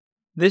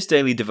This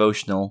daily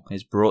devotional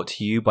is brought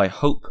to you by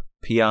Hope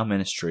PR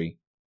Ministry.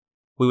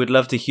 We would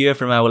love to hear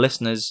from our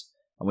listeners,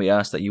 and we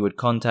ask that you would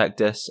contact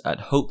us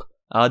at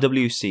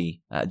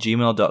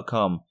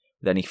hoperwc@gmail.com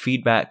with any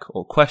feedback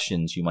or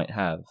questions you might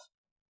have.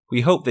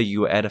 We hope that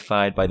you are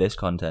edified by this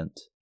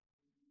content.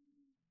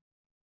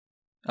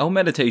 Our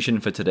meditation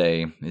for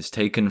today is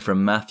taken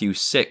from Matthew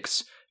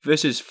 6,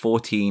 verses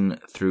 14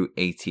 through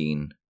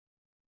 18.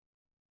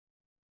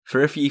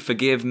 For if ye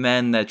forgive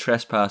men their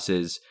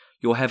trespasses,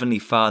 your heavenly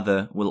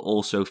Father will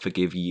also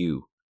forgive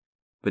you.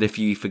 But if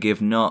ye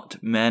forgive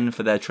not men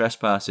for their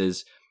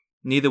trespasses,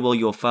 neither will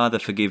your Father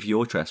forgive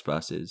your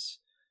trespasses.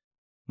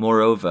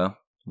 Moreover,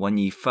 when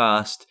ye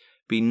fast,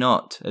 be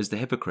not as the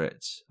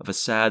hypocrites, of a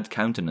sad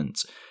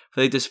countenance,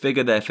 for they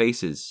disfigure their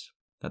faces,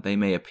 that they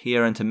may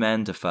appear unto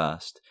men to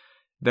fast.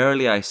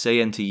 Verily I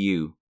say unto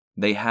you,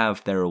 they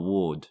have their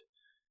reward.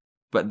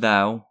 But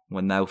thou,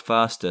 when thou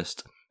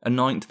fastest,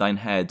 anoint thine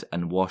head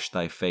and wash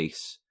thy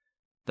face,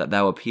 that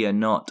thou appear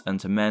not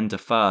unto men to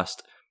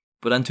fast,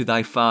 but unto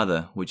thy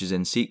Father which is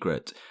in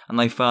secret, and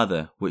thy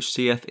Father which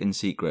seeth in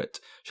secret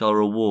shall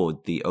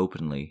reward thee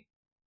openly.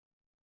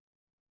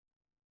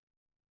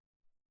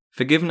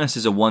 Forgiveness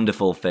is a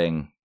wonderful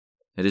thing.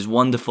 It is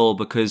wonderful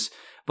because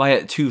by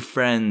it two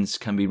friends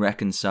can be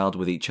reconciled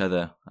with each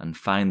other and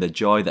find the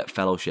joy that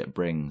fellowship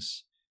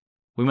brings.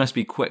 We must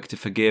be quick to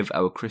forgive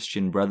our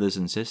Christian brothers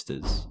and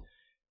sisters.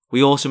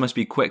 We also must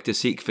be quick to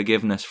seek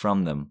forgiveness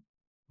from them.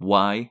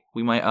 Why,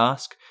 we might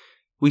ask?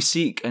 We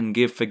seek and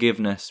give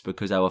forgiveness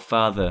because our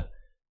Father,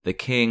 the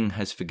King,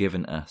 has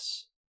forgiven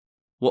us.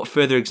 What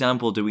further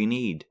example do we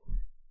need?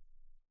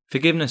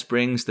 Forgiveness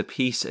brings the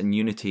peace and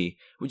unity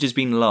which has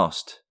been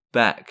lost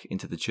back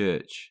into the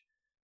church.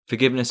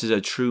 Forgiveness is a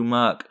true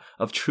mark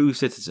of true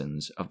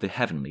citizens of the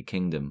heavenly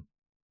kingdom.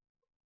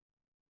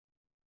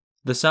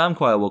 The Psalm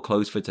Choir will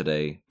close for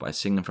today by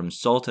singing from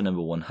Psalter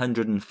number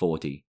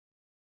 140.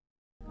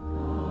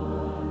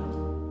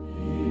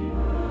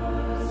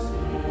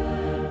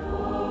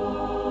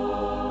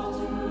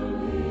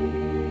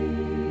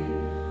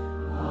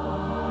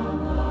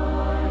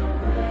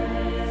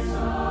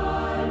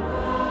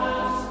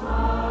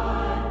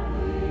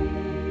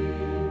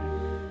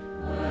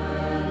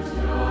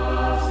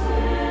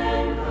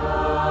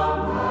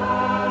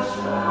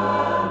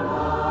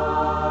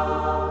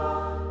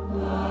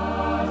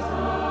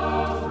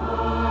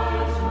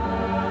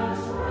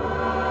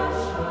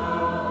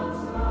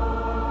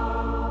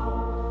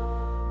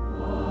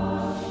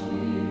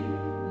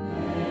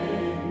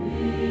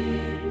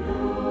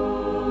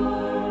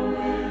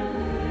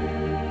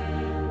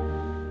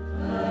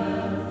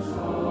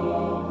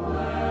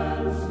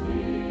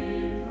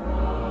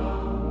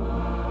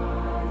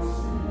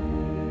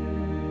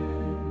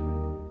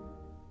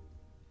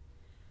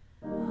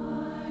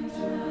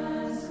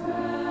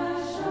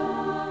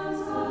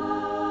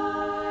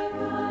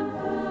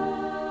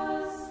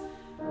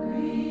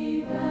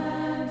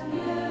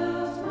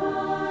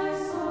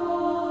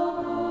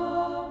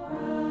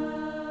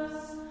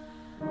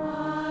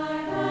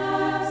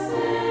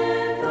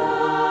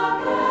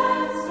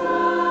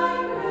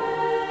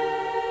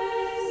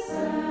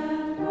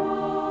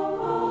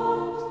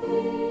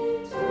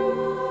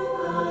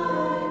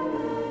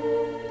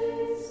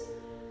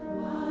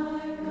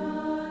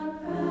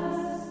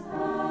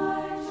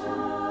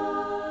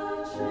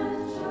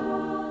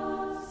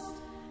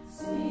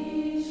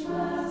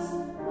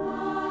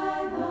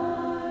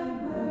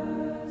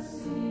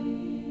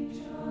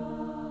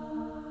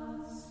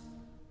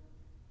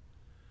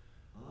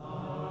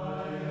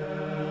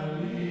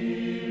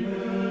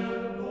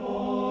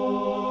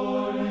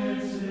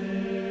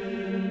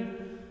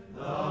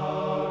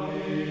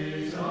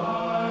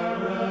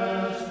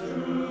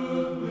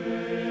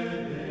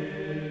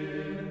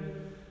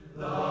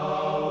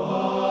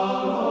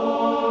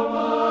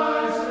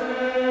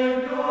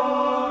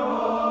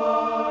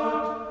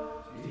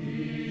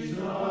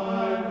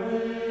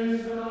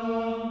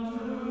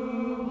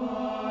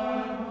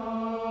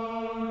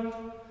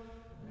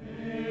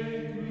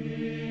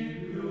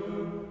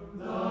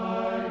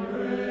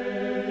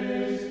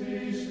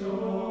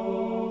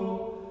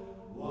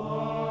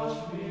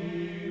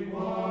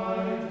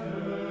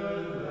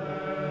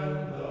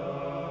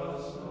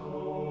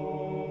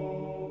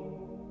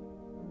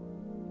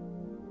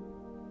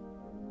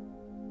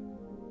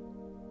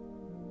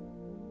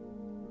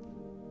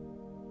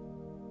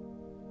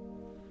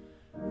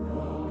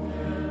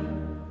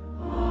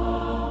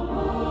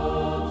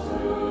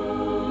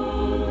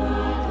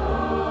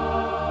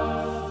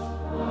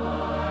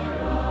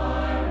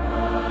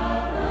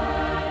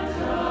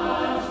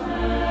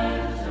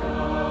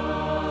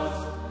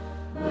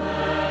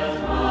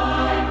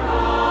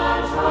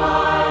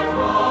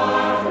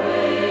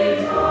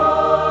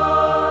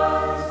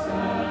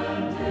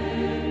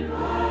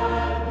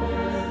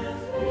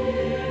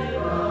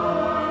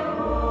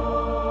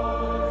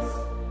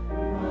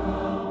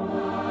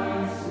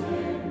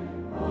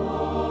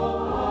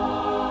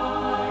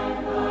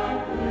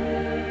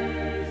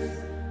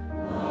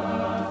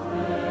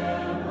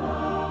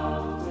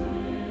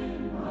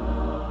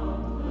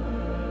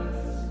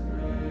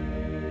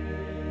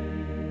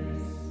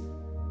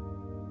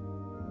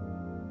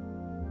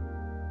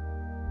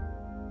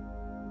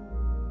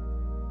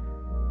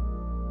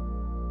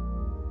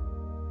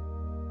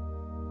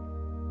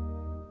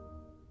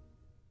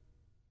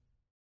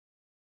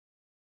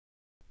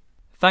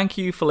 Thank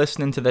you for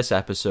listening to this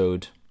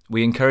episode.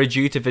 We encourage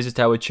you to visit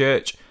our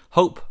church,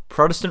 Hope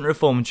Protestant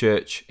Reformed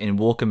Church in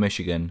Walker,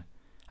 Michigan.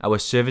 Our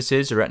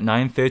services are at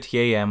 9:30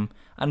 a.m.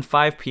 and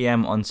 5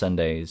 p.m. on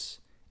Sundays.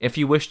 If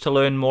you wish to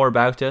learn more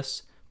about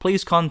us,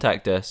 please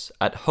contact us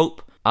at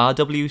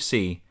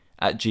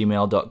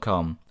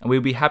hoperwc@gmail.com, and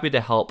we'll be happy to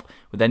help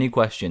with any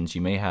questions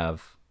you may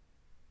have.